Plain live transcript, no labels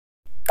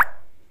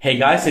Hey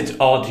guys, it's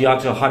all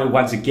Deontay Hunter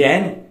once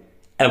again,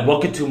 and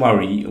welcome to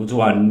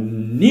our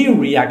new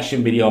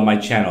reaction video on my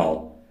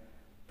channel.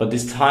 But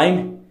this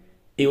time,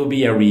 it will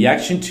be a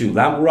reaction to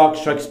Lambo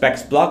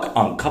rocksstrikesback's block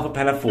on Kung Fu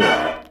Panda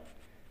 4.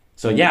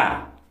 So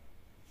yeah,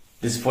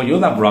 this is for you,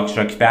 Lambo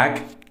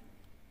rocksstrikesback.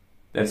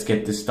 Let's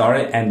get this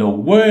started, and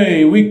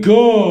away we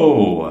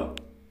go!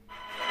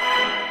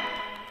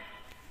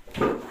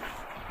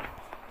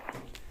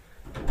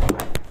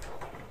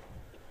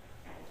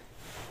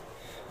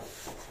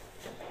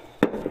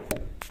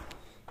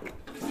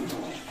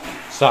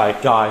 Sorry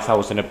guys, I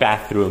was in the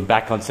bathroom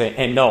back on set,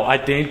 and no, I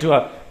didn't do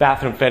a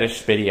bathroom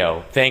fetish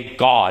video. Thank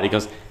God,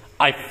 because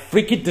I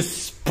freaking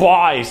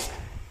despise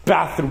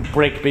bathroom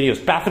break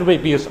videos. Bathroom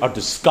break videos are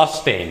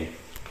disgusting.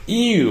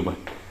 Ew.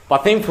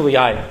 But thankfully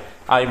I'm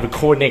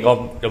recording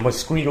on my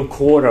screen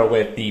recorder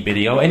with the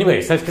video.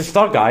 Anyways, let's get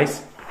started,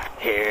 guys.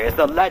 Here's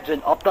the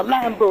legend of the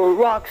Lambo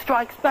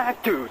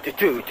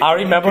rocksstrikesback. I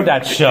remember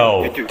that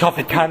show. Kung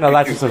Fu Panda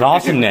Legends of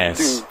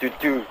Awesomeness.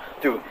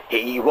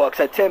 He works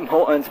at Tim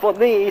Hortons for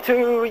nearly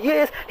 2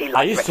 years.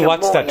 I used to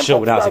watch that show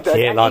when I was a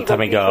kid a long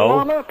time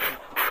ago.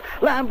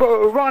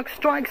 Lambo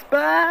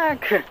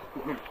rocksstrikesback.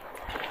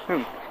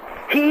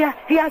 He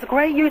has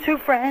great YouTube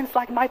friends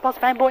like My Boss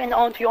Fanboy and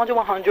On to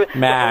 100.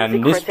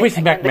 Man, this brings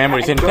back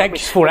memories, and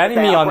thanks for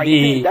adding me on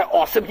the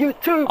awesome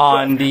YouTube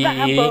Kung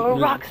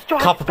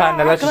Fu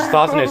Panda Legends of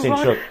Awesomeness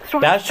intro.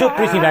 That show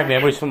brings me back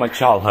memories from my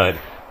childhood.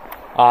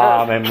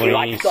 Memories. He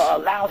likes the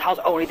Loud House,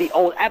 only the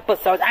old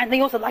episodes, and he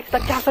also likes the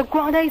Casa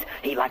Grandes.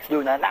 He likes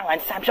Luna Lang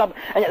and Sam Shop,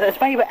 and his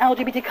favorite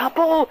LGBT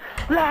couple,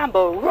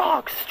 Lambo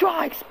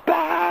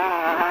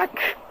rocksstrikesback.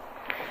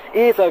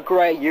 He's a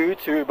great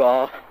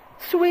YouTuber.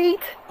 Sweet.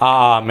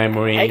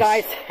 Memories. Hey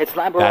guys, it's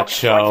Lambo that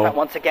show.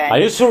 Once again. I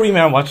used to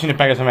remember watching the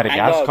Beggars of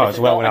Madagascar as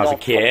well when I was a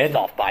kid.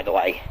 Off, by the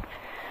way.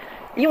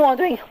 You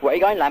wondering where are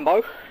you going,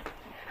 Lambo?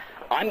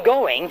 I'm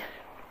going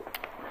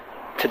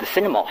to the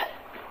cinema.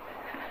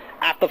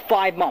 After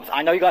 5 months,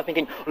 I know you guys are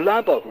thinking,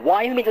 Lambo,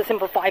 why have you been to the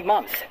cinema for 5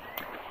 months?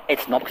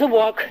 It's not because of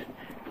work,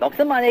 not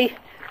because of money,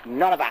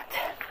 none of that.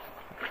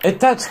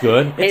 That's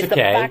good. It's the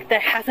fact there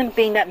hasn't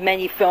been that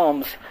many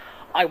films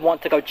I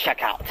want to go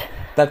check out.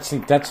 That's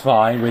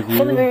fine with you.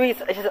 Some of the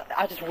movies,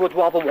 I just would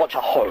rather watch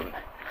at home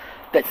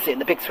than sit in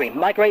the big screen.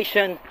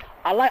 Migration,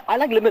 I like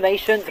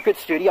Illumination, it's a good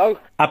studio.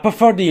 I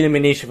prefer the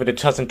Illumination for the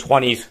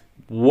 2020s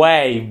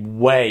way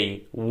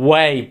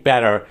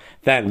better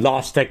than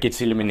Lost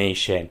Decades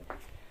Illumination.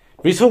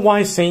 Reason why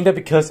I'm saying that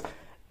because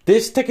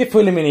this decade for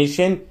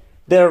Illumination,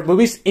 their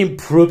movies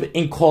improve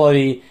in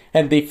quality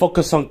and they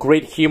focus on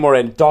great humor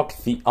and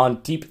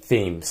deep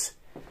themes.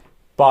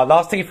 But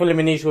Lost Decade for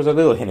Illumination was a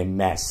little hit and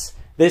mess.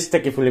 This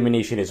decade for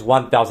Illumination is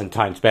 1,000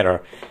 times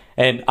better.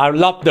 And I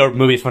love their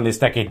movies from this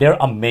decade. They're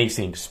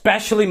amazing.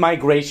 Especially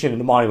Migration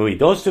and the Mario movie.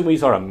 Those two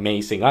movies are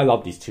amazing. I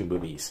love these two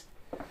movies.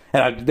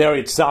 And there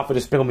itself for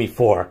Despicable Me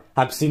 4.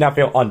 I'm seeing that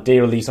film on day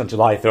release on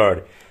July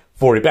 3rd.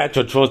 For Revenge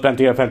of Trolls Band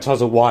FM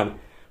 2001.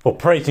 For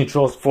Praising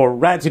Trolls for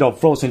Ranting on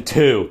Frozen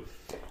 2.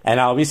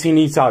 And I'll be seeing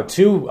these out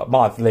 2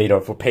 months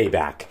later for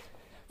Payback.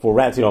 For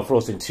Ranting on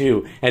Frozen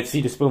 2. And see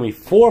Despicable Me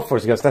 4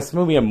 first because that's the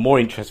movie I'm more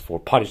interested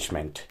for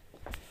Punishment.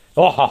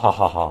 Oh ha ha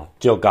ha ha.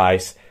 Joke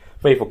guys.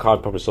 Wait for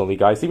card purpose only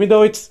guys. Even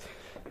though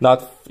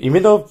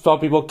some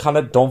people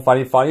kinda don't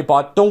find it funny,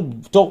 but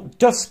don't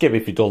just skip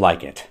if you don't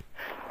like it.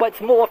 But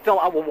it's more a film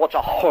I will watch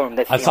at home.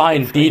 I saw it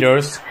in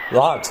theaters a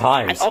lot of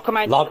times.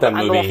 Love that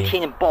movie. I love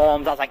Keenan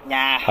Bombs. I was like,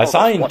 nah. I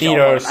saw it in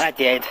theaters. And I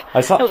did. It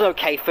was an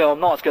okay film,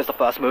 not as good as the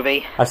first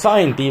movie. I saw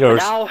it in theaters.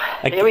 Now,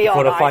 here we are,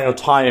 for the final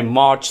time,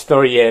 March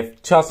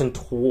 30th,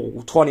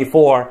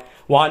 2024,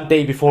 one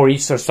day before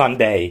Easter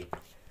Sunday.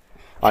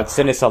 I've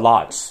seen this a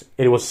lot.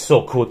 It was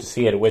so cool to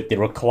see it with the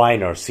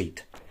recliner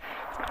seat.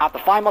 After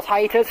 5 months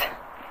hiatus,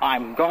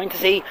 I'm going to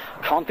see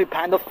Kung Fu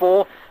Panda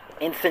 4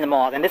 in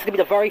cinemas, and this is going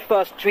to be the very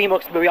first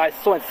DreamWorks movie I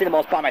saw in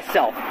cinemas by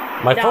myself.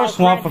 My first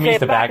one for me is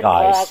The Bad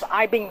Guys.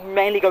 I've been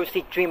mainly going to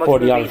see DreamWorks for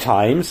the movies other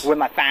times with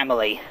my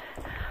family.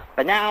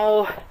 But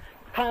now,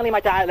 kindly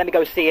my dad let me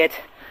go see it,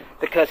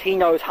 because he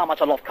knows how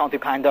much I love Kung Fu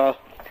Panda,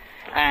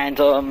 and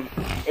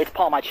it's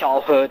part of my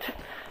childhood.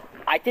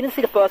 I didn't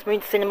see the first movie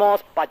in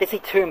cinemas, but I did see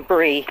 2 and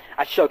 3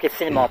 at Showcase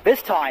Cinema.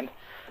 This time,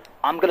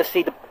 I'm going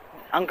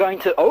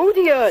to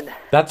Odeon.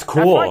 That's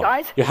cool. That's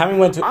right, guys. You haven't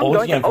went to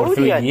Odeon for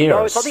 3 years.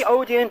 No, it's not the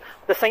Odeon,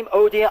 the same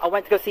Odeon I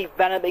went to go see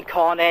Venom Big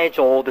Carnage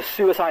or the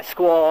Suicide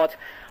Squad.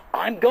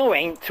 I'm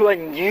going to a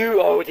new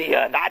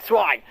Odeon. That's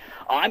right.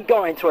 I'm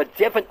going to a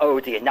different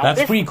Odeon. Now,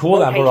 that's pretty cool,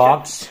 Lambo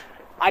Rocks.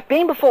 I've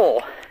been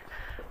before,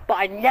 but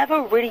I've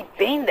never really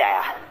been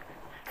there.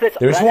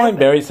 There's one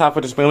very sad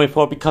for this movie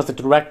for because the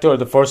director of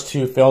the first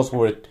 2 films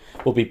will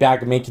be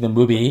back making the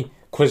movie,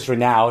 Chris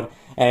Renaud,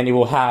 and it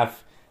will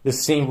have the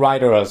same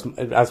writer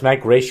as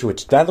Migration,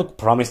 which that look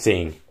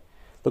promising.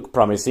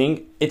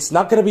 It's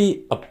not gonna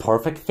be a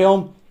perfect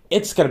film.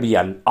 It's gonna be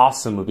an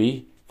awesome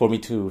movie for me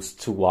to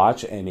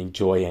watch and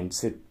enjoy and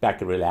sit back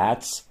and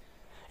relax.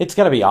 It's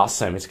gonna be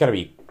awesome. It's gonna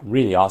be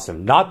really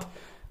awesome. Not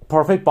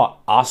perfect, but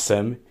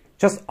awesome.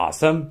 Just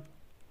awesome.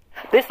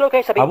 This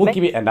location. I will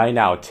give it a 9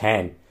 out of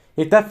 10.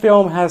 If that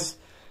film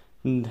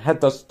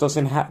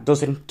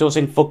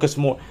doesn't focus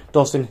more,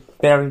 doesn't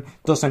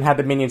have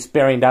the minions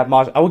bearing that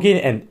much, I would give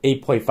it an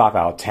 8.5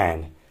 out of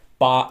 10.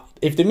 But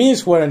if the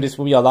minions were in this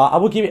movie a lot, I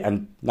would give it a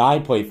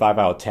 9.5 out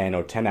of 10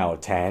 or 10 out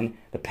of 10.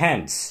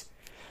 Depends.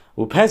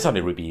 It depends on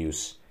the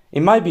reviews.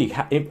 It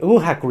will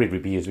have great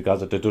reviews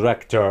because of the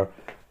director,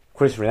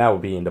 Chris Renell, will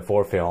be in the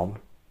fourth film.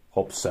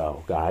 Hope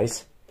so,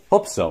 guys.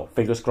 Hope so.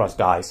 Fingers crossed,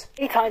 guys.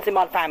 3 times in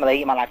my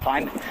family in my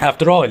lifetime.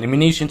 After all,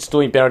 Illumination's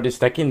doing better this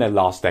decade than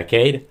last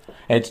decade.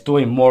 And it's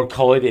doing more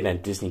quality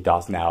than Disney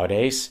does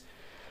nowadays.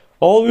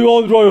 Oh,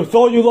 Leandro, I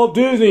thought you loved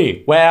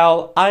Disney.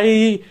 Well,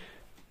 I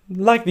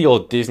like the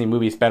old Disney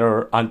movies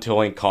better until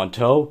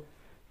Encanto.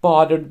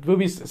 But the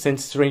movies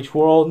since Strange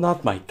World,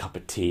 not my cup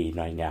of tea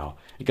right now.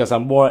 Because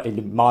I'm more a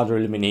modern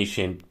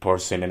Illumination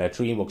person and a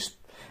DreamWorks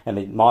and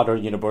a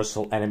modern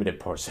Universal animated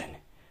person.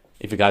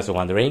 If you guys are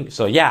wondering.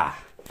 So yeah.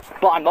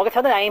 But I'm not going to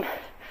tell the name.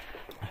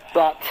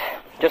 But,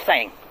 just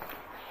saying.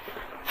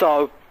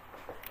 So,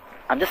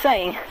 I'm just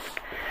saying,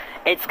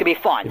 it's going to be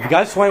fun. If you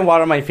guys want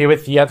what are my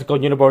favorite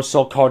theatrical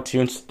Universal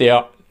cartoons,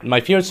 my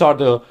favorites are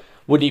the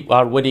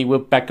Woody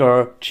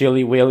Woodpecker,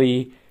 Chilly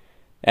Willy,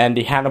 and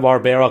the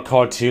Hanna-Barbera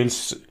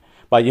cartoons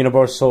by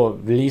Universal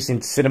released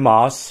in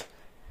cinemas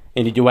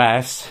in the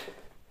US.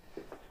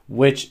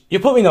 Which, you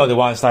probably know the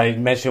ones I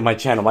mentioned on my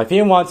channel. My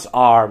favorite ones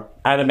are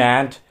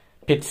Adamant,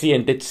 Pitsy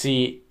and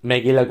Ditsy,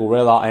 Megilla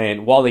Gorilla,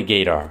 and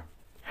Walligator.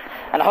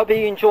 And I hope you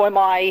enjoy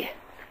my...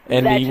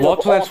 And the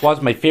Waterlands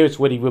ones, my favorites,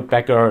 Woody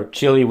Woodpecker,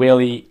 Chilly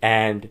Willy,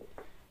 and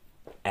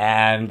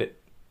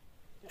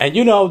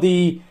you know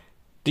the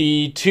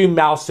 2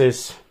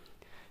 mouses,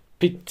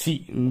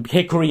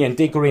 Hickory and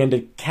Dickory and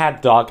the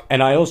cat dog,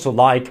 and I also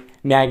like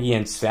Maggie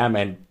and Sam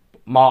and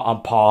Ma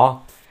and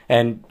Pa,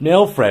 and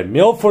Milfred.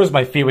 Milfred is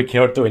my favorite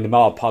character in the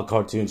Ma and Pa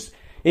cartoons.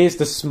 He is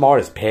the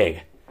smartest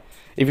pig.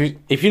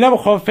 If you never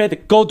heard of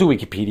it, go to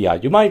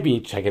Wikipedia. You might be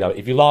check it out.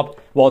 If you love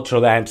Walter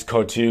Land's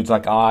cartoons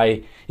like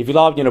if you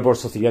love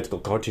Universal theatrical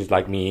cartoons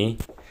like me.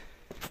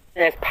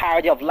 There's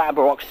parody of Lambo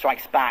Rock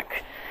Strikes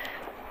Back.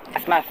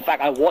 As a matter of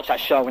fact, I watched that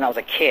show when I was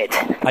a kid.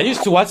 I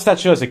used to watch that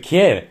show as a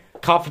kid.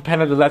 Coffee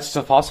Panda, The Legends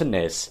of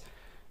Awesomeness.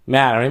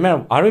 Man,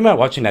 I remember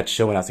watching that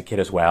show when I was a kid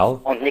as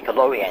well. On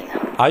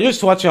Nickelodeon. I used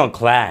to watch it on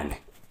Clan.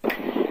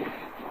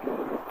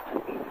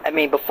 I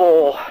mean,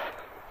 before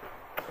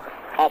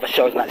other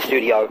shows in that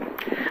studio,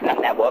 that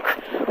network.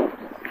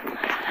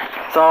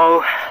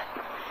 So,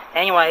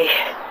 anyway,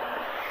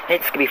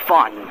 it's gonna be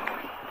fun.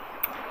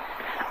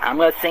 I'm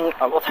gonna sing.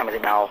 What time is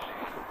it now?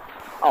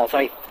 Oh, it's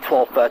only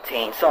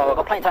 12:13. So I've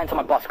got plenty of time until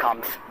my bus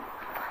comes.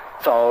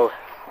 So,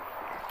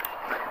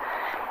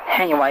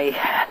 anyway,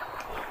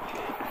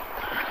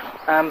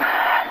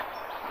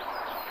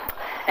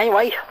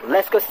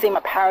 let's go see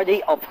my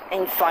parody of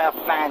Inside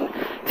Fan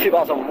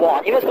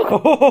 2001.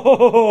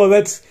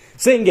 Let's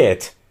sing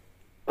it.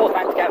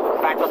 Fan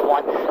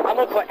 2001. I'm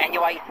gonna put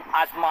anyway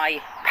as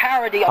my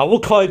parody. I will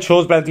call it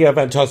Charles Band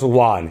Fan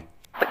 2001.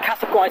 The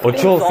Castle or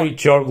Charles Street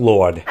Jerk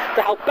Lord.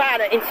 To how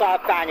bad an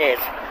Inside Fan is.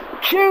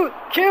 Shoot!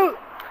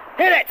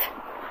 Hit it!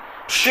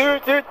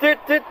 Shoot!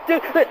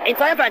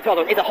 Inside Fan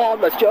 2001 is a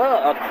harmless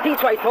jerk. He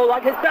tries to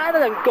like he's better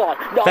than God.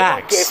 No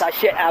one gives a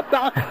shit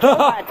about.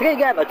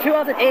 Together,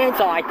 2000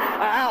 inside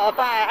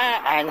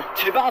and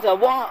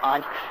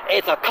 2001.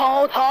 It's a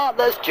cold,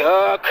 heartless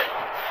jerk.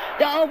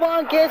 No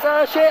one gives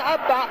a shit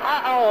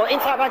about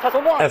Inside Man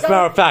 2001. As a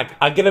matter of fact,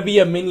 I'm gonna be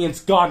a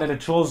Minions God and a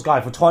Trolls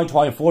guy for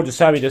 2024 to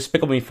celebrate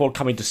Despicable Me 4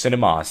 coming to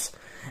cinemas.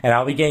 And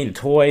I'll be getting the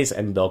toys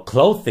and the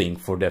clothing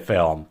for the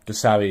film to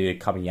celebrate it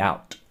coming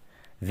out.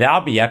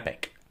 That'll be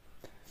epic.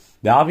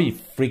 That'll be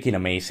freaking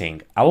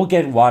amazing. I will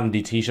get one of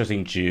the t-shirts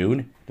in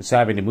June to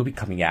celebrate the movie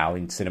coming out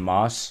in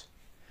cinemas.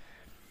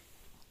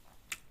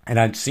 And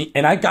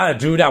I gotta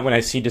do that when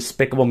I see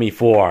Despicable Me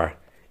 4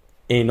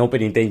 in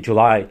opening day in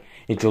July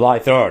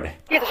 3rd.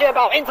 Get the shit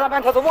about Inside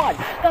Man 2001.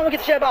 No one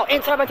gets to shit about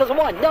Inside Man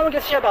 2001. No one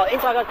gets to shit about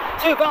Inside Man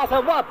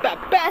 2001.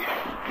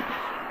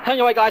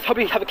 Anyway, guys, hope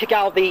you have a kick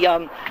out of the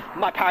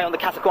my parody on the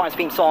Castle Grinds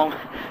theme song,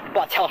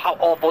 but tell how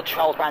awful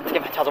Charles Band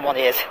 2001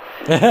 is.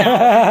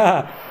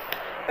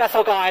 That's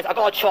all, guys. I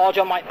got a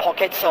charger in my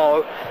pocket,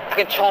 so I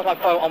can charge my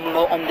phone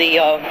on the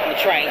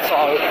train.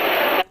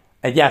 So.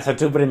 And yes, I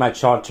do bring my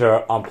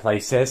charger on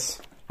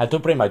places. I do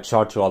bring my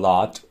charger a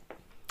lot.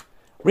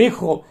 Really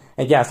cool.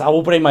 And yes, I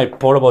will bring my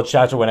portable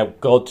charger when I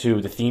go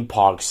to the theme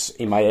parks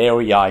in my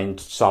area in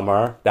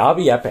summer. That'll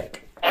be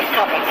epic. It's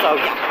coming, so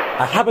yeah.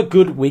 I have a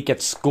good week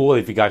at school,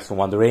 if you guys are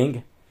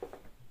wondering.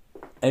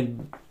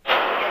 And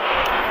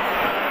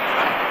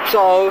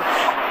so,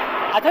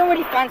 I don't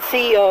really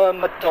fancy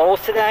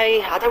McDonald's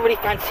today. I don't really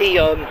fancy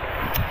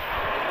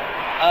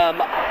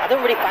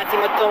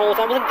McDonald's.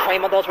 I wasn't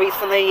trying McDonald's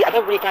recently. I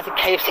don't really fancy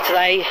KFC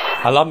today.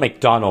 I love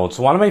McDonald's.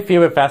 One of my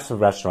favorite fast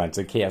food restaurants,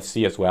 and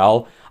KFC as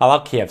well. I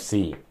love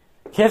KFC.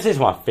 KFC is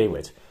my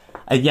favorite.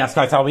 And yes,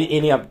 guys, I'll be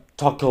eating a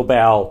Taco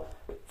Bell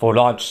for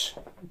lunch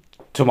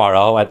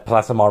tomorrow at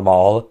Plaza Mar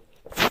Mall.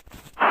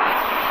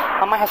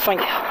 I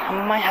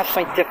might have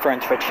something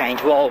different for a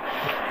change. Well,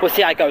 we'll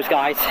see how it goes,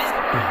 guys.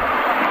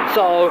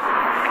 So,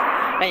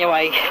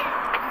 Anyway.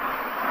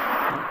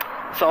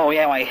 So,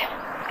 anyway.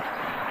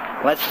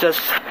 Let's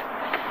just...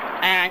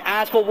 And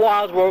as for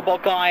Wild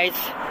Robot, guys...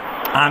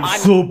 I'm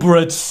super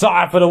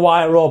excited for the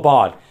Wild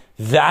Robot.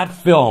 That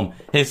film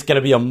is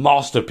gonna be a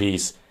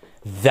masterpiece.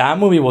 That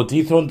movie will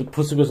dethrone The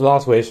Pussycat's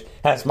Last Wish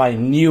as my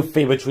new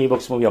favorite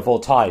DreamWorks movie of all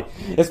time.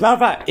 As a matter of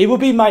fact, it will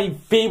be my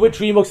favorite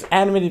DreamWorks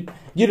animated...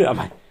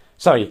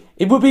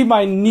 it will be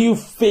my new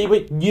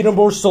favorite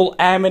Universal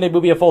animated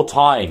movie of all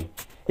time.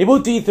 It will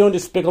dethrone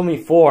Despicable Me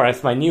 4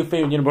 as my new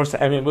favorite Universal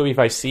animated movie if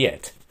I see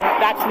it.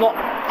 That's not...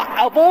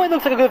 Although it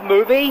looks like a good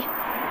movie,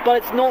 but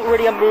it's not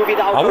really a movie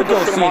that I would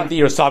go see in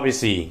theaters,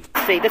 obviously.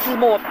 See, this is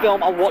more a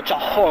film I'll watch at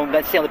home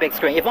than see on the big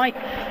screen. If my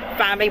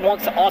family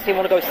wants to ask me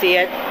want to go see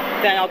it,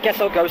 then I guess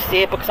I'll go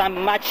see it, because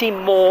I'm actually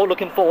more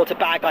looking forward to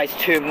Bad Guys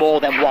 2 more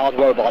than Wild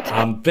Robot.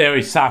 I'm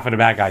very sad for the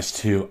Bad Guys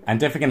 2. I'm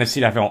definitely gonna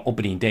see that film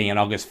opening day on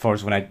August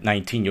 1st when I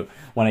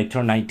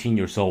turn 19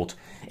 years old.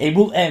 It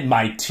will end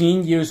my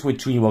teen years with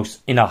DreamWorks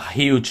in a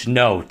huge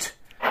note.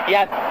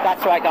 Yeah,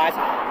 that's right, guys.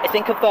 It's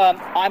been confirmed.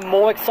 I'm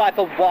more excited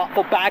for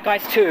Bad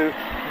Guys 2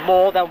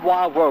 more than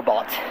Wild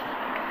Robot.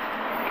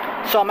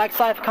 So I'm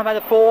excited for Panda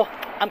 4.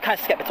 I'm kind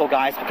of skeptical,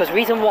 guys, because the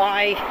reason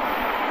why,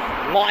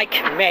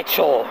 Mike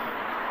Mitchell,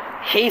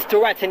 he's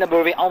directing the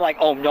movie. I'm like,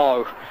 oh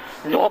no,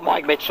 not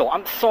Mike Mitchell.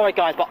 I'm sorry,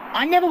 guys, but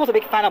I never was a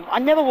fan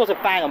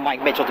of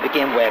Mike Mitchell to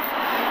begin with.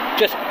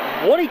 Just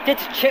what he did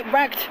to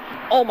Chipwrecked,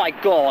 oh my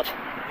god,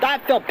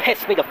 that film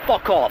pissed me the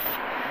fuck off.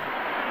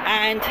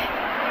 And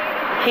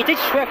he did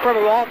Shrek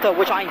Forever After,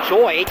 which I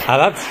enjoyed. I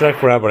love Shrek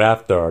Forever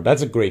After.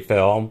 That's a great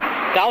film.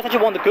 That was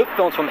actually one of the good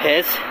films from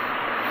his.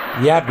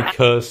 Yeah,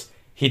 because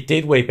he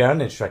did way better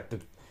than Shrek.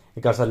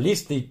 Because at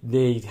least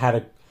they had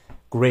a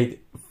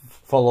great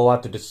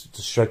follow-up to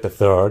Shrek the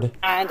Third.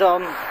 And,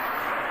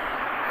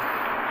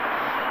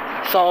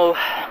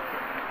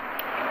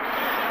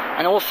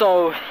 and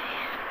also,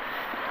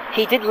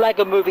 he did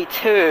Lego Movie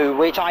 2,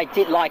 which I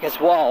did like as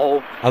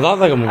well. I love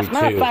Lego Movie 2. As a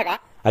matter of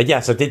fact,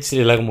 yes, I did see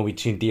the Lego Movie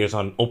 2 in theaters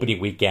on opening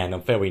weekend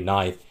on February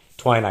 9th,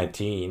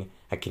 2019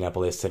 at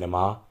Kinepolis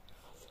Cinema.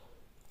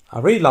 I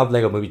really love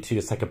Lego Movie 2,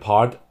 the second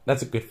part.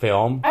 That's a good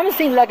film. I haven't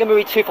seen Lego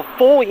Movie 2 for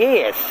 4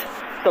 years.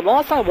 The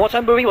last time I watched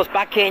that movie was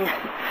back in...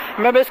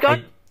 Remember this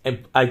guy?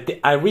 I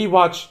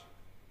rewatched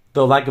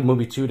the Lego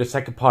Movie 2, the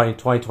second part in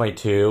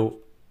 2022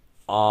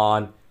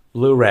 on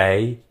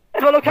Blu-ray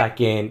back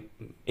in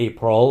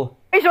April.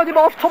 He's doing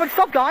off-topic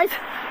stuff, guys.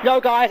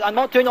 No, guys, I'm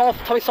not doing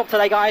off-topic stuff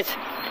today, guys.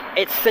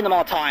 It's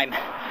cinema time.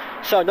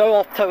 So no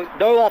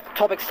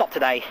off-topic stuff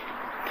today.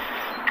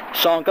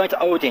 So I'm going to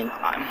Odin.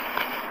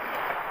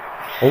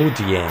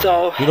 Odin.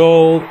 So, good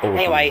old Odin.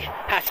 Anyway,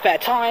 had spare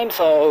time,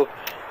 so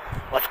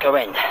let's go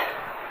in.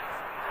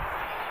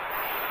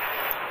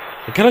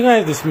 The kind of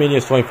guy this mini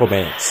is 24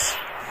 minutes.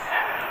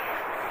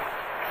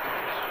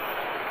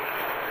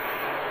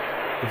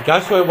 If you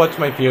guys want to watch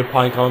my favorite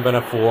part in Common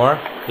Banner 4,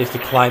 it's the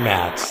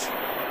climax.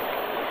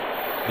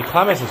 The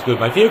climax is good.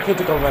 My favorite clip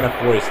in Common Banner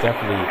 4 is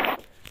definitely...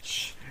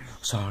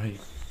 Sorry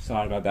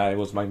about that. It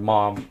was my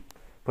mom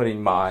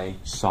putting my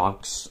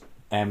socks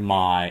and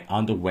my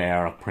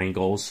underwear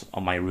Pringles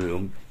on my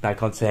room.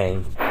 Back on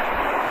saying.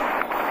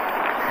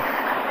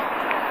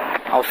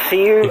 I'll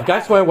see you. If you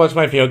guys want to watch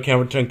my favorite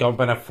character in Common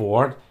Banner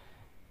 4,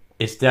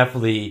 it's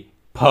definitely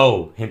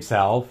Poe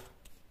himself.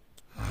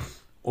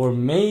 Or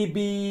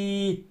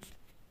maybe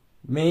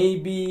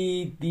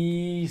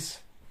these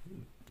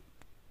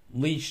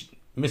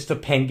Mr.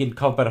 Penguin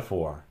Common Banner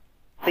 4.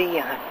 See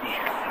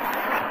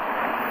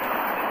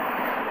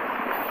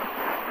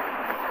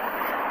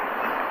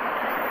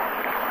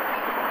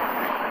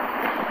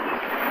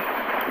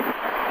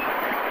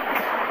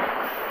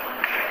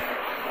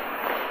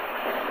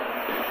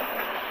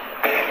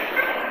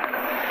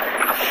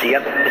you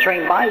on the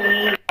train, bye!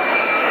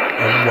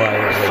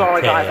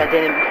 Sorry guys, I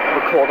didn't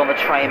record on the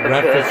train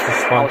because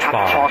I would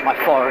have to charge my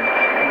phone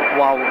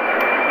while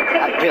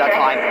do that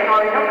time.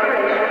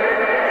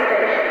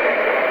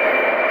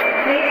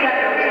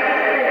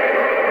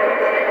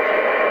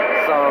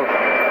 So,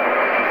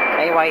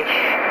 anyway,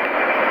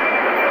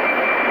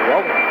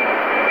 well,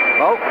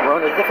 we're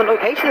on a different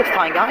location this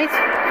time, guys.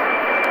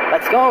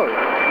 Let's go.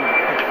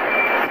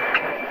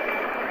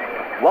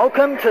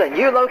 Welcome to the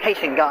new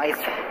location, guys.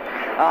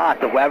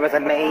 The weather's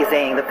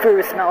amazing, the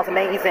food smells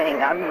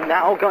amazing. I'm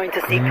now going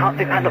to see Kung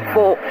Fu Panda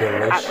 4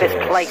 at this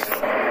place.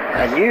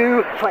 A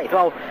new place.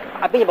 Well,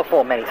 I've been here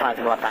before many times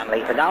with my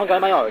family, but now I'm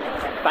going on my own.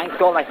 Thank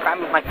God my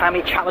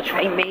family challenge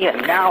trained me,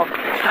 and now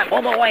I'm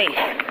on my way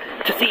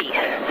to see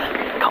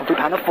Kung Fu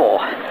Panda 4.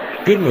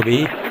 Good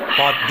movie,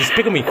 but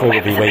Despicable Me 4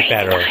 will be way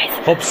better.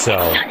 Hope so.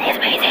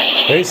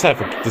 Very sad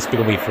for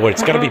Despicable Me 4.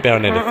 It's gonna be better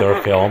than the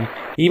third film.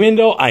 Even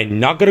though I'm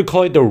not gonna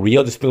call it the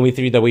real Despicable Me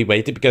 3 that we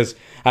waited, because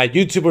a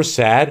YouTuber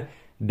said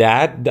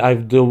that I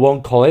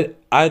won't call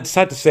it. I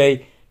decided to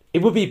say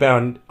it would be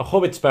better. I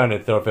hope it's better than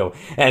the third film.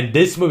 And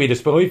this movie,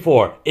 Despicable Me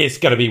 4, is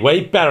gonna be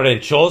way better than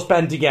Joel's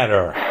Band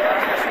Together.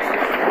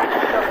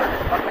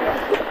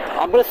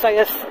 I'm gonna say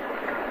this.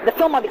 The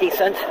film might be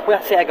decent.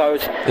 We'll see how it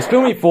goes.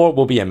 Despicable Me 4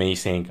 will be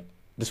amazing.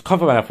 This Kung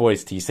Fu Panda 4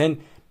 is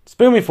decent,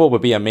 Despicable Me 4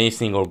 would be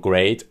amazing or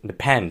great.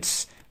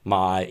 Depends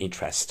my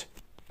interest.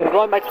 I'm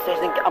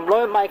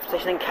lowering my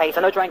expectation in case.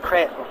 I know Dragon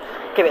Crit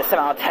gave it a 7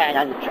 out of 10,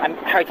 and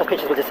Harry Tell's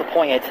Pictures was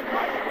disappointed.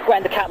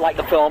 Gwen the Cat liked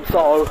the film,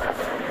 so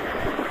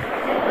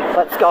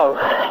let's go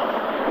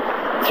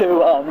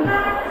to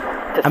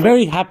I'm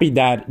very happy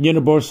that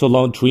Universal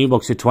launched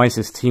DreamWorks in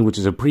 2016, which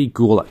is a pretty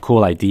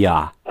cool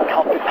idea.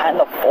 Kung Fu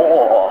Panda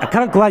 4. I'm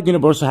kind of glad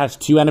Universal has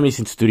 2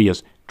 animation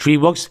studios.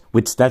 DreamWorks,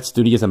 which that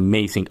studio is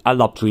amazing. I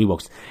love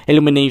DreamWorks.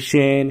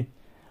 Illumination.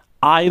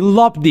 I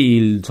love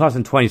the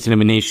 2020's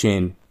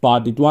Illumination,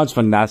 but the ones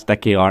from last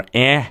decade are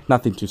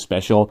nothing too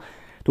special.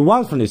 The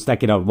ones from this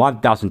decade are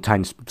 1,000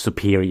 times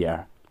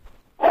superior.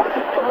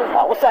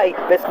 I will say,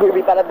 this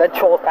movie better than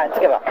Trolls Band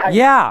Together.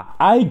 Yeah,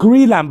 I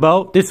agree,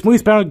 Lambo. This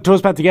movie's better than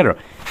Trolls Band Together.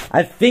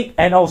 I think,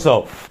 and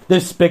also,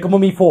 Despicable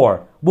Me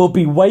 4 will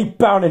be way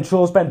better than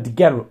Trolls Band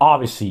Together,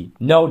 obviously.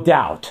 No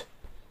doubt.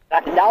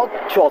 Now,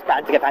 Trolls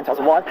Band Together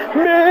Fantastic 1.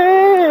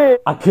 Me!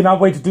 I cannot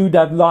wait to do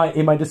that line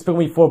in my Despicable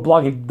Me 4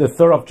 blog on the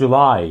 3rd of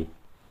July.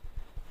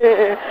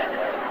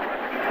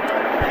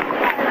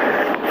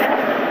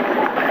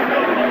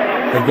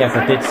 And yes,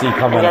 I did see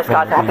comment. Yes,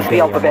 guys, I have to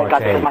speed up a bit,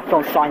 guys, because my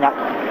phone's showing up.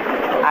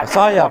 I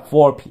saw it at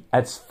 4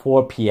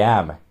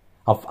 p.m.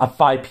 At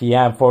 5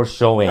 p.m. for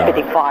showing.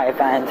 55,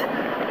 and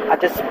I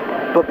just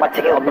booked my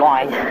ticket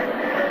online.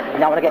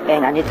 Now when I get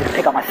in, I need to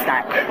pick up my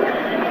snack.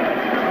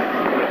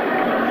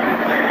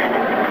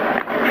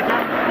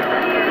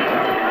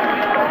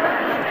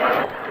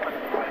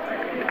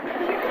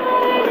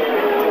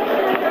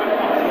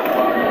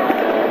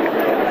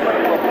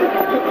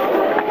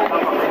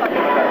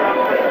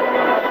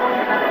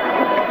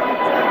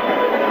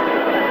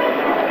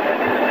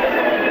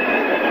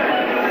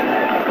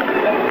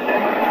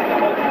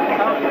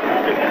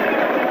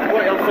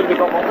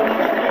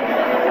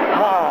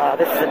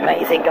 This is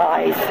amazing,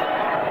 guys.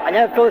 I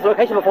never filmed this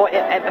location before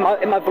in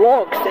my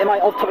vlogs, in my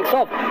off-topic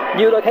stuff.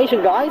 New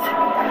location, guys.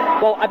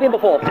 Well, I've been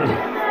before. I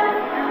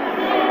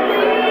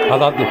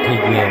love the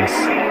pygmies.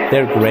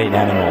 They're great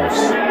animals.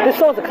 This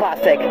song's a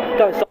classic.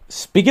 Don't stop.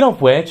 Speaking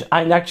of which,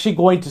 I'm actually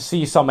going to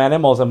see some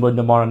animals on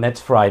tomorrow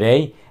next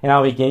Friday, and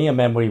I'll be gaining a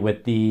memory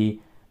with the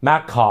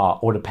macaw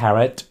or the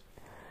parrot.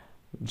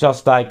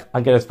 Just like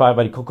I get inspired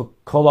by the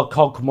Coca-Cola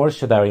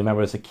commercial that I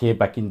remember as a kid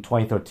back in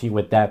 2013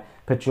 with that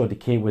picture of the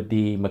kid with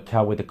the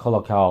macaw with the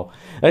Cola cow.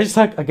 I just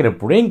like I gotta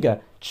bring a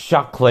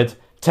chocolate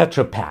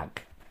Tetra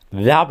Pak.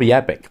 That'll be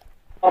epic.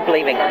 I'm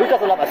believing. Who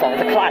doesn't love that song?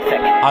 It's a classic.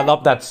 I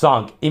love that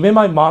song. Even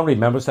my mom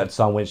remembers that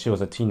song when she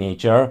was a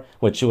teenager,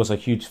 when she was a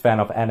huge fan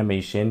of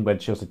animation when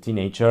she was a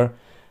teenager.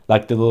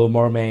 Like The Little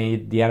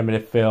Mermaid, the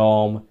animated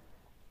film,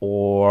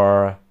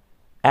 or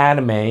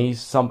anime,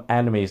 some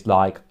animes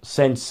like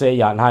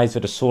Sensei and Eyes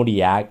of the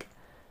Zodiac,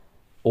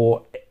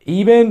 or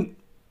even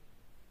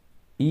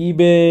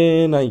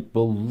I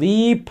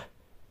believe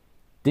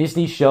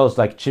Disney shows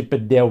like Chip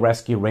and Dale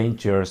Rescue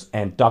Rangers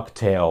and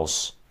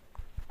DuckTales.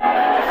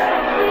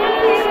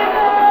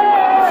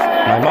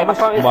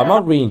 My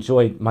mom really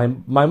enjoyed. My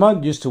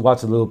mom used to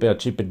watch a little bit of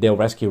Chip and Dale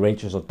Rescue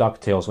Rangers or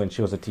DuckTales when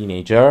she was a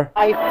teenager.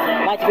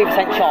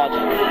 93% charge.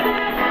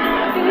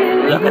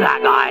 Look at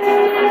that, guys.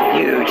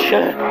 Huge.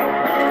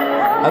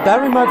 That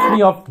reminds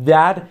me of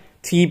that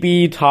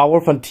TB tower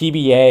from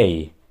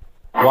TBA.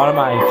 One of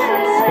my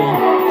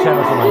favorite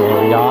channels in my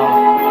area.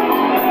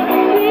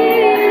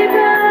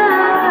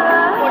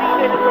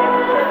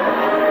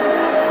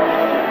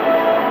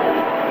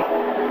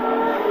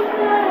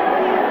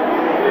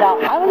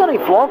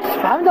 I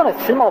haven't done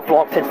a cinema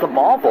vlog since the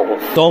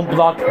Marvels. Don't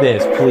block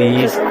this,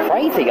 please. It's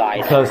crazy,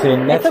 guys. Because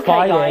in next okay,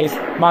 Friday,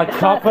 guys. my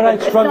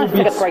copyright struggle will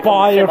be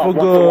expired for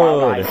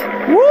good.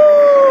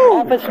 Woo!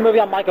 After this movie,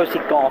 I might go see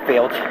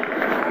Garfield. Or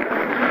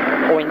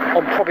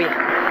probably...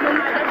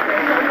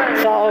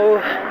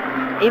 So,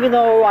 even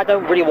though I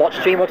don't really watch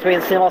DreamWorks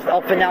movies in cinemas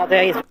often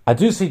nowadays... I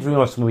do see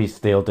DreamWorks movies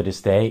still to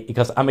this day,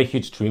 because I'm a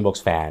huge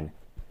DreamWorks fan.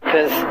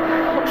 Because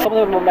some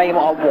of them may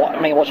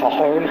watch at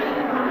home.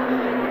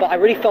 But I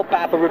really felt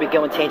bad for Ruby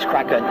Gillman and Teenage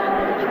Kraken.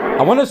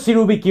 I want to see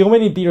Ruby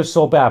Gillman in theater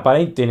so bad, but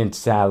I didn't,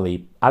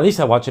 sadly. At least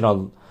I watched it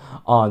on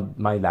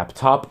my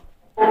laptop.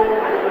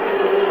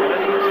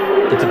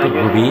 It's a good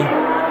movie,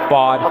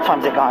 but what time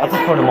is it, guys? I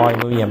prefer the Mario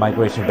movie and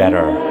Migration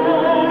better.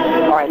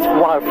 Alright, it's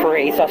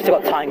 1:03, so I've still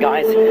got time,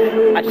 guys.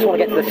 I just want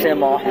to get to the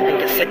cinema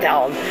and just sit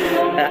down.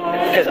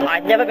 Because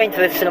I've never been to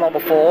this cinema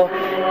before.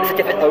 It's a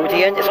different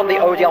Odeon. It's not the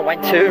Odeon I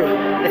went to.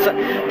 It's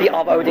the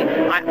other Odeon.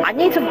 I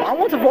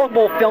want to vlog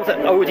more films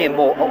at Odeon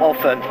more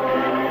often.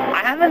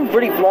 I haven't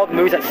really vlogged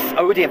movies at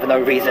Odeon for no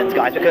reasons,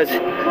 guys, because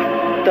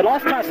the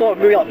last time I saw a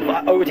movie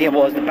at Odeon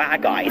was The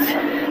Bad Guys.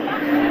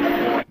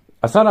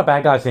 I saw The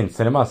Bad Guys in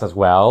cinemas as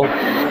well.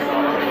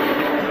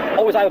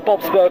 Oh, it was like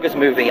Bob's Burgers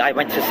movie I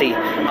went to see.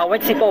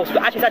 Bob's...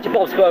 Actually, it's actually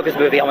Bob's Burgers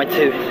movie I went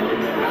to.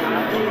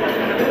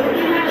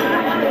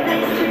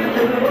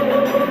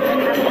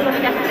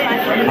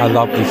 I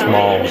love these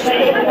malls.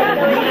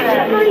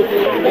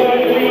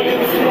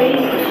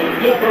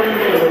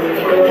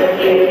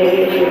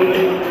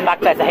 Back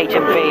access the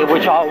HMV,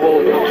 which I'm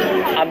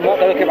not going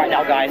to look at right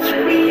now, guys.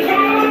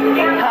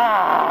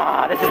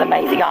 Ah, this is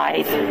amazing,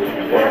 guys.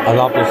 I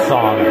love this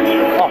song.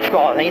 Oh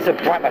god, I need to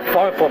grab my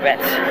phone for a bit.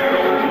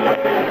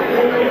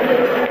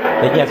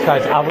 But yes,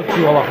 guys, I will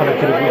do all 100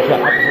 to reach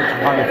episode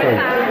 103.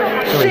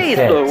 Jeez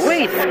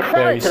Louise,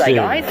 credit today,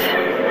 guys.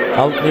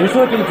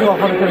 Usually I can do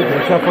 100 to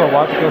reach for a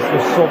while because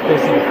we're so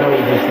busy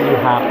preparing his new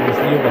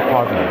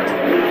apartment.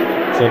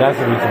 So that's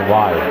the reason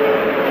why.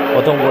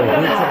 But don't worry,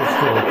 we'll try to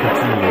still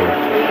continue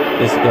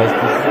this because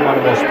this is one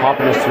of the most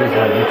popular series on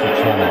our YouTube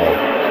channel.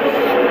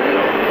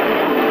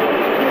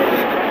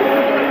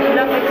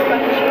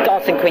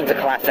 Dancing Queen's a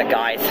classic,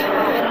 guys.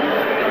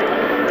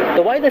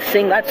 The way they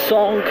sing that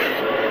song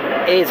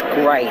is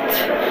great.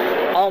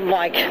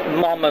 Unlike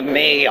Mamma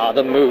Mia,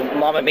 the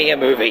Mamma Mia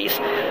movies.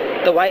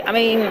 The way, I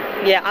mean,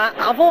 yeah,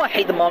 although I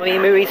hate the Mamma Mia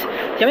movies, the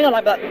only thing I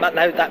like about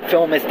that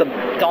film is the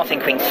Dancing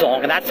Queen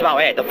song, and that's about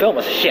it. The film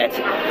was shit.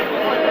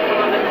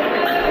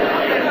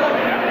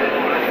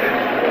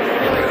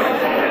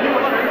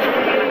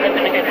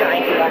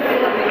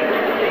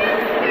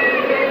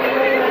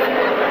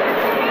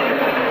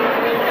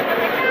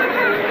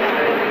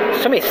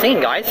 So many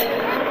singing, guys.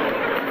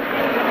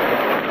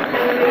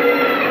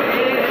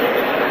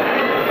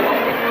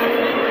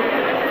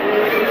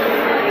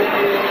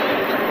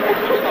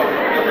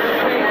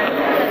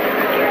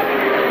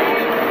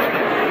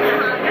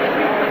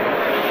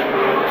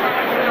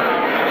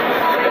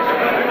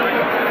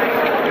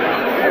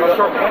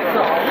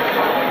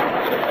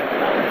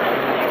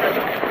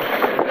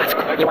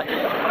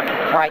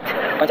 Right,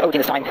 going to Odin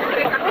this time.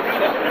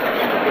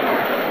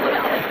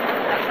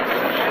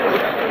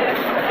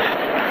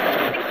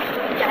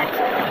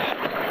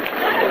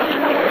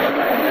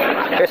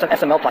 Here's some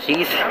SML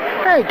plushies.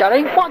 Hey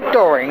Daddy, what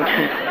doing?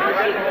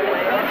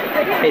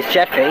 Here's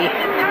Jeffy.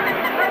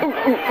 Ooh.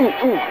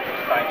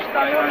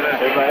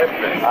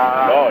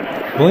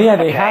 Well, yeah,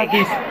 they have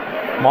these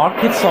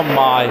markets on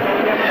my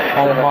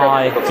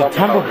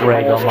September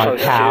break on my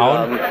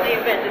town.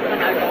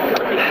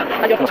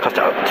 Let's cut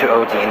to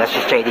Odin. That's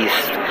just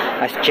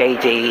that's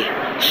JD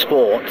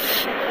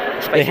Sports.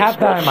 They have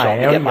that in my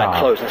area. You get my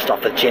clothes and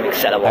stuff, the gym,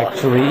 etc.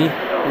 Actually,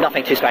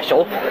 nothing too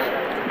special.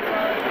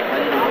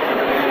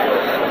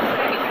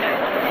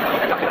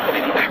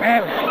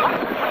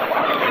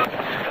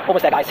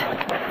 Almost there, guys.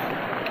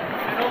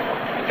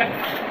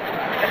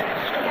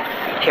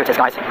 Here it is,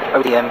 guys.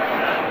 Odeum.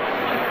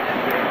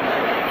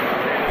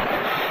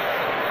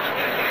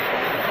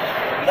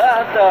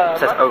 It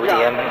says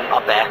Odeum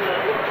up there.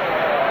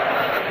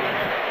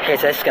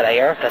 Here's the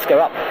escalator. Let's go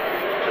up.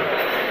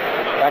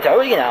 We're going to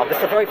Odeum now. This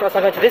is the very first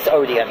time I'm going to this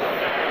Odeum.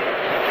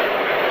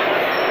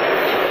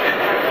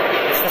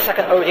 This is the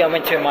second Odeum I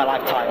went to in my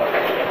lifetime.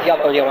 The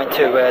other Odeum I went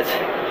to was...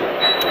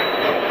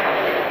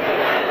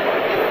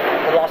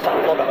 The last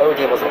time I thought the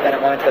Odeum was better. I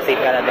went to go see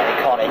Ben and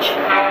Carnage.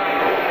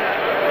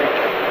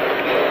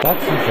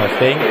 That's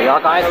interesting. Here we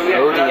are, guys.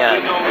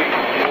 Odeum.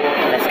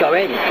 Let's go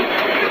in.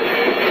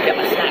 Get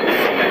my snacks.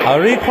 I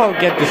really can't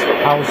get this.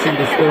 I was seeing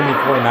this film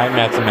before in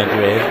IMAX in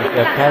Madrid.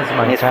 That's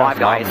my Here's Five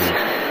Guys.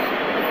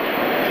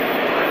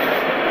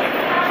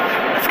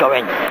 Let's go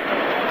in.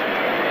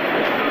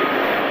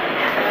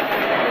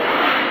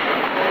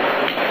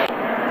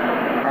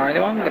 Alright,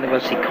 everyone, we're gonna go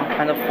see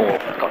Panda 4.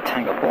 We've got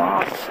Tango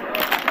Blast,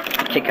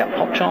 Kick Out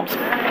Pop Chops,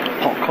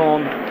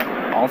 Popcorn,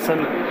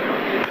 awesome.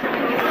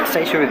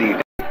 Station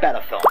Review.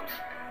 Better films.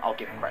 I'll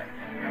give him credit.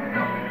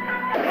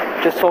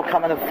 Just saw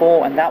Commando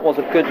 4, and that was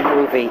a good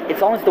movie.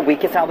 It's honestly the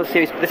weakest out of the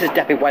series, but this is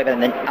definitely way better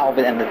than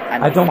Alvin and the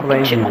I don't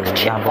blame you,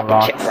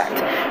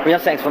 Chipwrecked. We're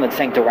not saying it's from the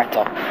same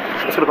director.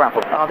 Let's go to ground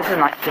floor. Oh, this is a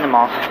nice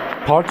cinema.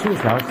 Part 2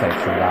 is now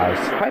section, guys.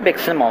 Quite a big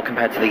cinema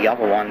compared to the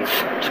other ones.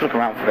 Just look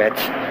around for it.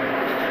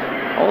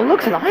 Oh, it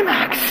looks an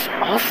IMAX.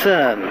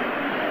 Awesome.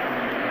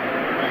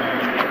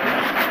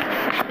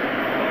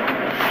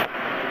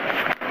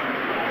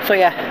 So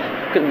yeah,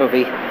 good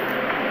movie.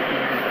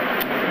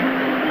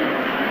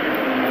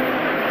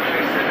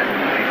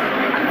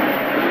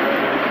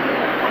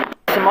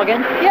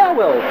 Again? Yeah, I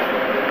will.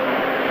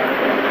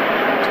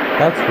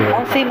 That's good.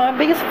 Honestly, my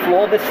biggest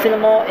flaw with this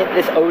cinema, in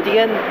this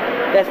Odeon,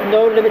 there's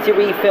no limited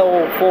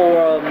refill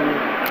for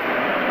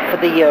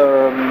the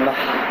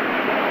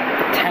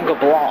Tango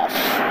Blast.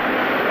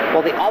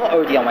 Well, the other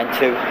Odeon I went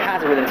to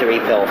has a limited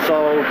refill,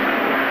 so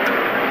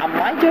I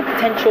might do a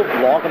potential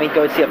vlog. I mean,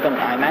 go see a film in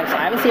IMAX.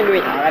 I haven't seen a movie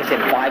in IMAX in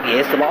 5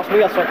 years. The last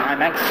movie I saw in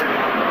IMAX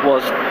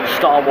was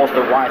Star Wars: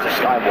 The Rise of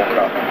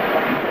Skywalker.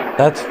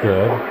 That's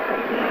good.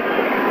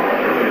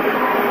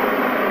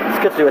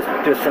 Good to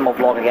do a cinema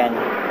vlog again.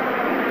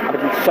 I've been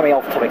doing so many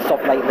off-topic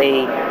stuff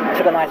lately.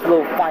 Took a nice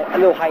little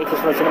hiatus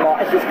from the cinema.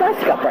 It's just nice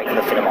to get a break from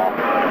the cinema.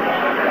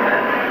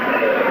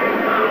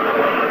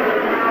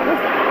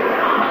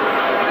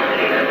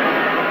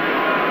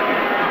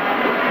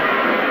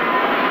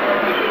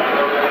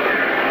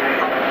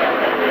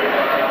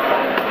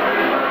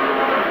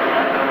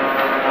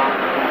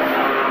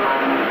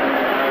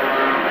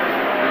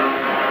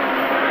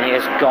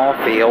 Here's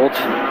Garfield.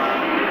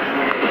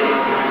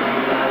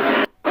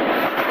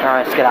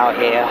 Alright, let's get out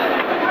here.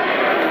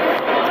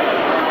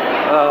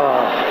 Oh,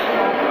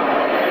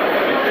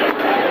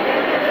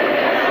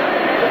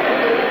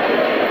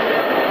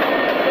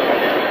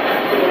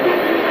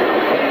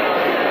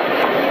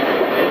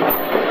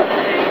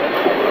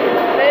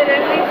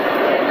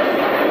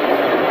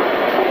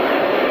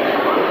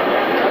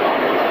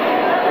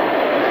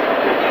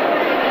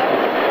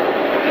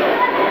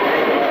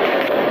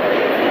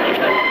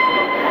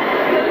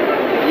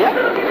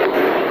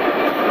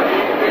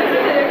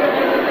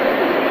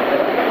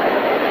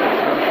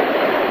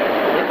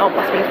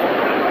 must be.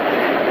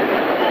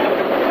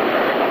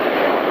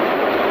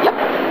 Yep.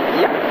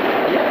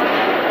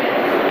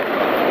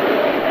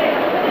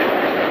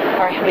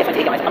 Alright, I'm really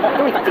fancy guys. I'm not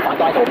really fancy Five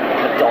Guys or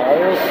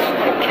McDonald's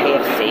or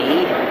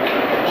KFC,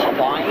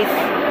 Popeyes.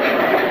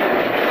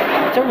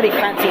 I don't really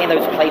fancy any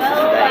of those places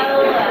today.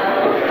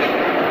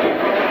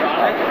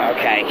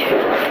 Okay.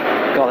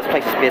 God, this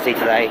place is busy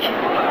today.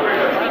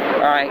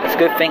 Alright, it's a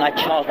good thing I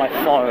charged my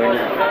phone.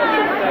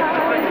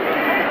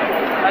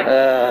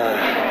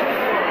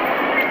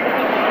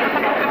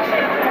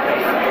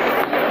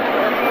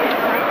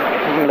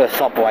 I'm gonna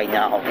Subway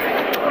now.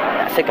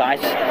 That's it,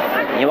 guys.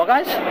 You know what,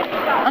 guys?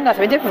 I'm gonna have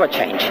something different for a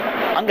change.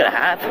 I'm gonna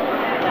have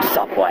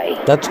Subway.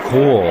 That's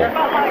cool.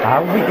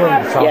 Are we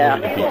going to Subway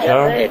in the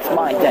future? It's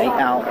my date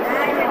now.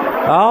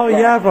 Oh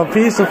yeah, from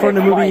Pizza from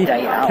the movie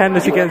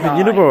Candace Against the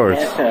Universe.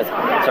 So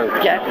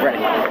get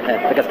ready,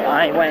 because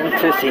I went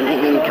to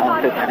see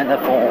Kung Fu Panda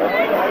 4.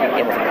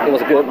 It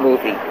was a good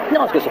movie.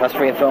 Not as good as the first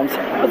three films,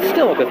 but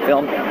still a good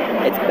film.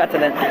 It's better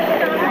than...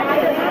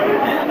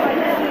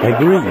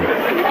 Agree.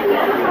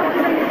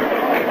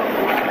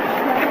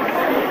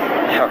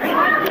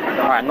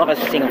 Alright, I'm not going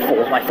to sing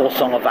my full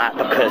song of that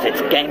because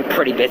it's getting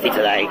pretty busy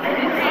today.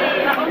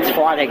 It's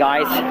Friday,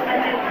 guys.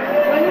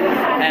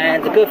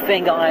 And the good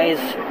thing, guys,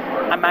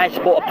 I managed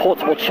to bought a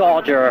portable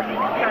charger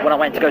when I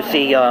went to go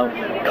see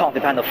Kung Fu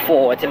Panda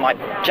 4. It's in my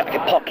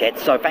jacket pocket,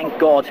 so thank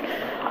God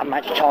I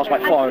managed to charge my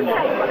phone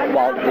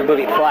while the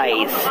movie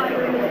plays.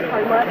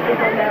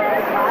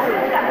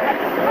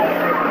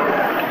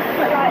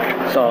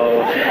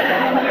 So...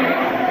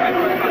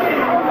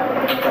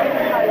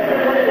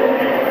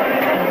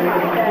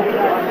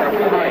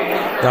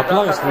 That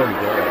plug is really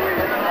good.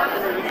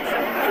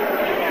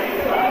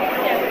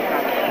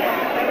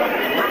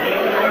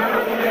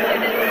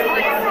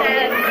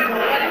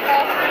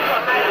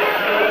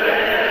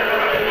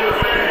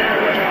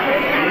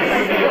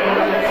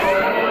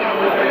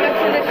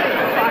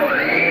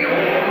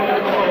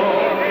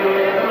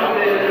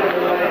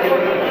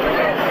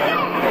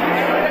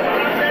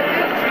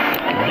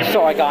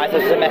 Sorry guys,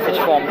 this is a message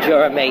from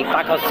Jeremy.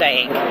 Like I was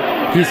saying,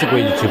 he's a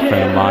great YouTube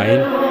friend of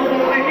mine.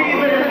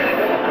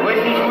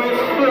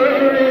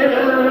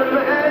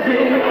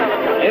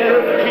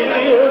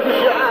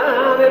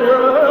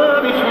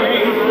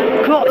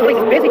 God, the place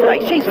is busy today.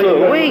 Jeez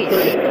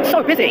Louise,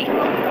 so busy.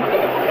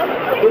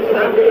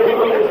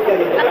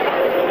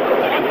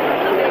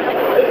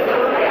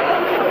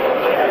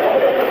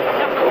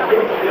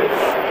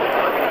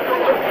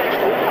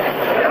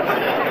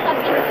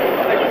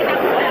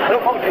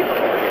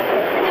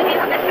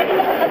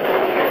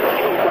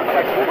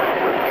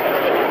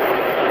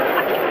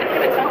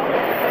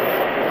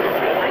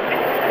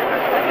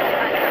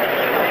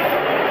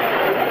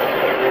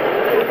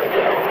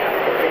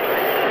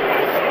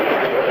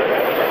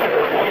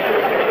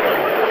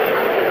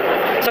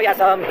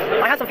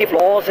 I had some few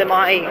flaws in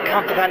my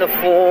Kung Fu Panda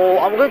 4.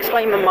 I'm going to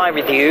explain in my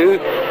review.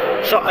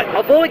 So,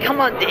 although it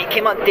came out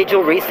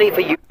digital recently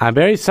for you, I'm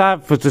very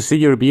sad to see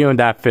your review on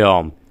that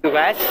film.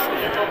 US,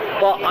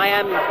 but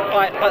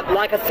but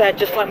like I said,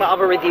 just like my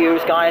other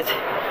reviews, guys,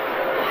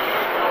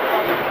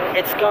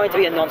 it's going to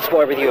be a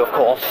non-spoiler review, of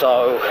course.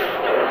 So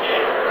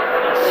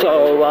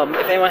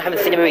if anyone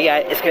hasn't seen the movie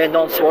yet, it's going to be a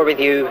non-spoiler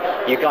review.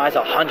 You guys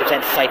are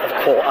 100% safe, of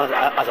course,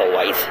 as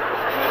always.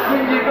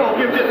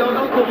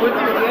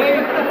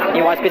 You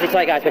know why it's busy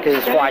today, guys? Because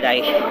it's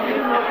Friday.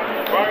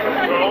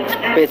 It's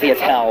busy as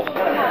hell.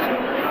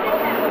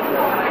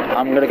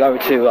 I'm gonna go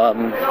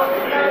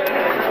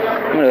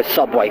to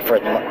Subway for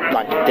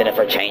lunch, dinner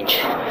for a change.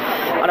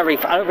 I don't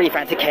really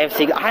fancy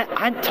KFC. I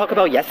had Taco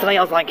Bell yesterday.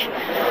 I was like,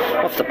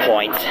 what's the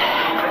point?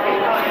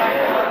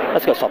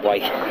 Let's go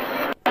Subway.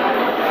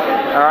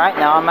 All right,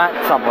 now I'm at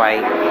Subway.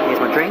 Here's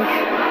my drink,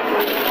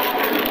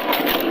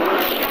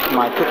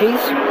 my cookies,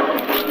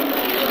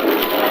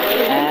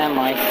 and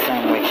my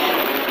sandwich.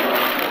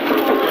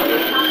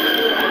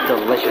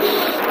 Delicious.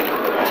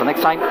 Until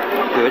next time,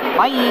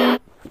 goodbye.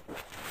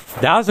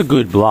 That was a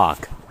good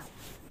vlog.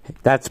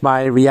 That's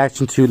my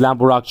reaction to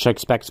Lambo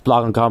rocksstrikesback's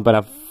blog on Kung Fu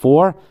Panda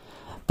 4.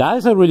 That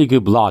is a really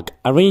good blog.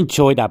 I really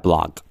enjoyed that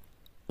blog.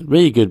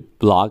 Really good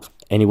blog.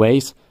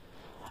 Anyways,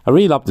 I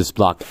really love this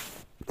blog.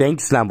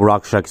 Thanks Lambo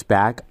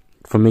rocksstrikesback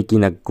for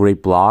making a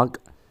great blog.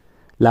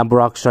 Lambo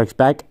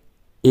rocksstrikesback,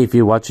 if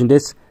you're watching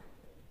this,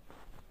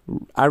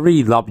 I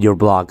really love your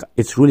blog.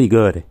 It's really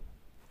good.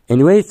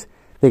 Anyways,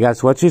 thank you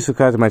guys for watching.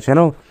 Subscribe to my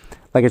channel.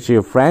 Like and share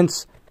your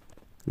friends.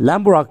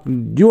 Lambo Rock,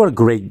 you are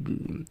great.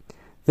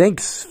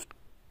 Thank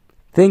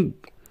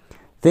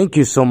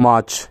you so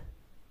much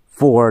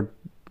for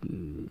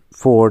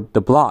for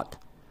the blog.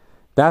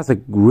 That's a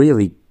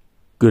really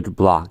good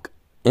blog.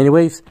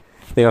 Anyways,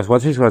 thank you guys for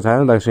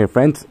watching, like your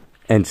friends,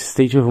 and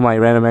stay tuned for my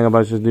random manga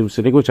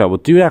about which I will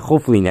do that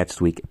hopefully next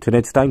week. Till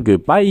next time,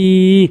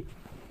 goodbye!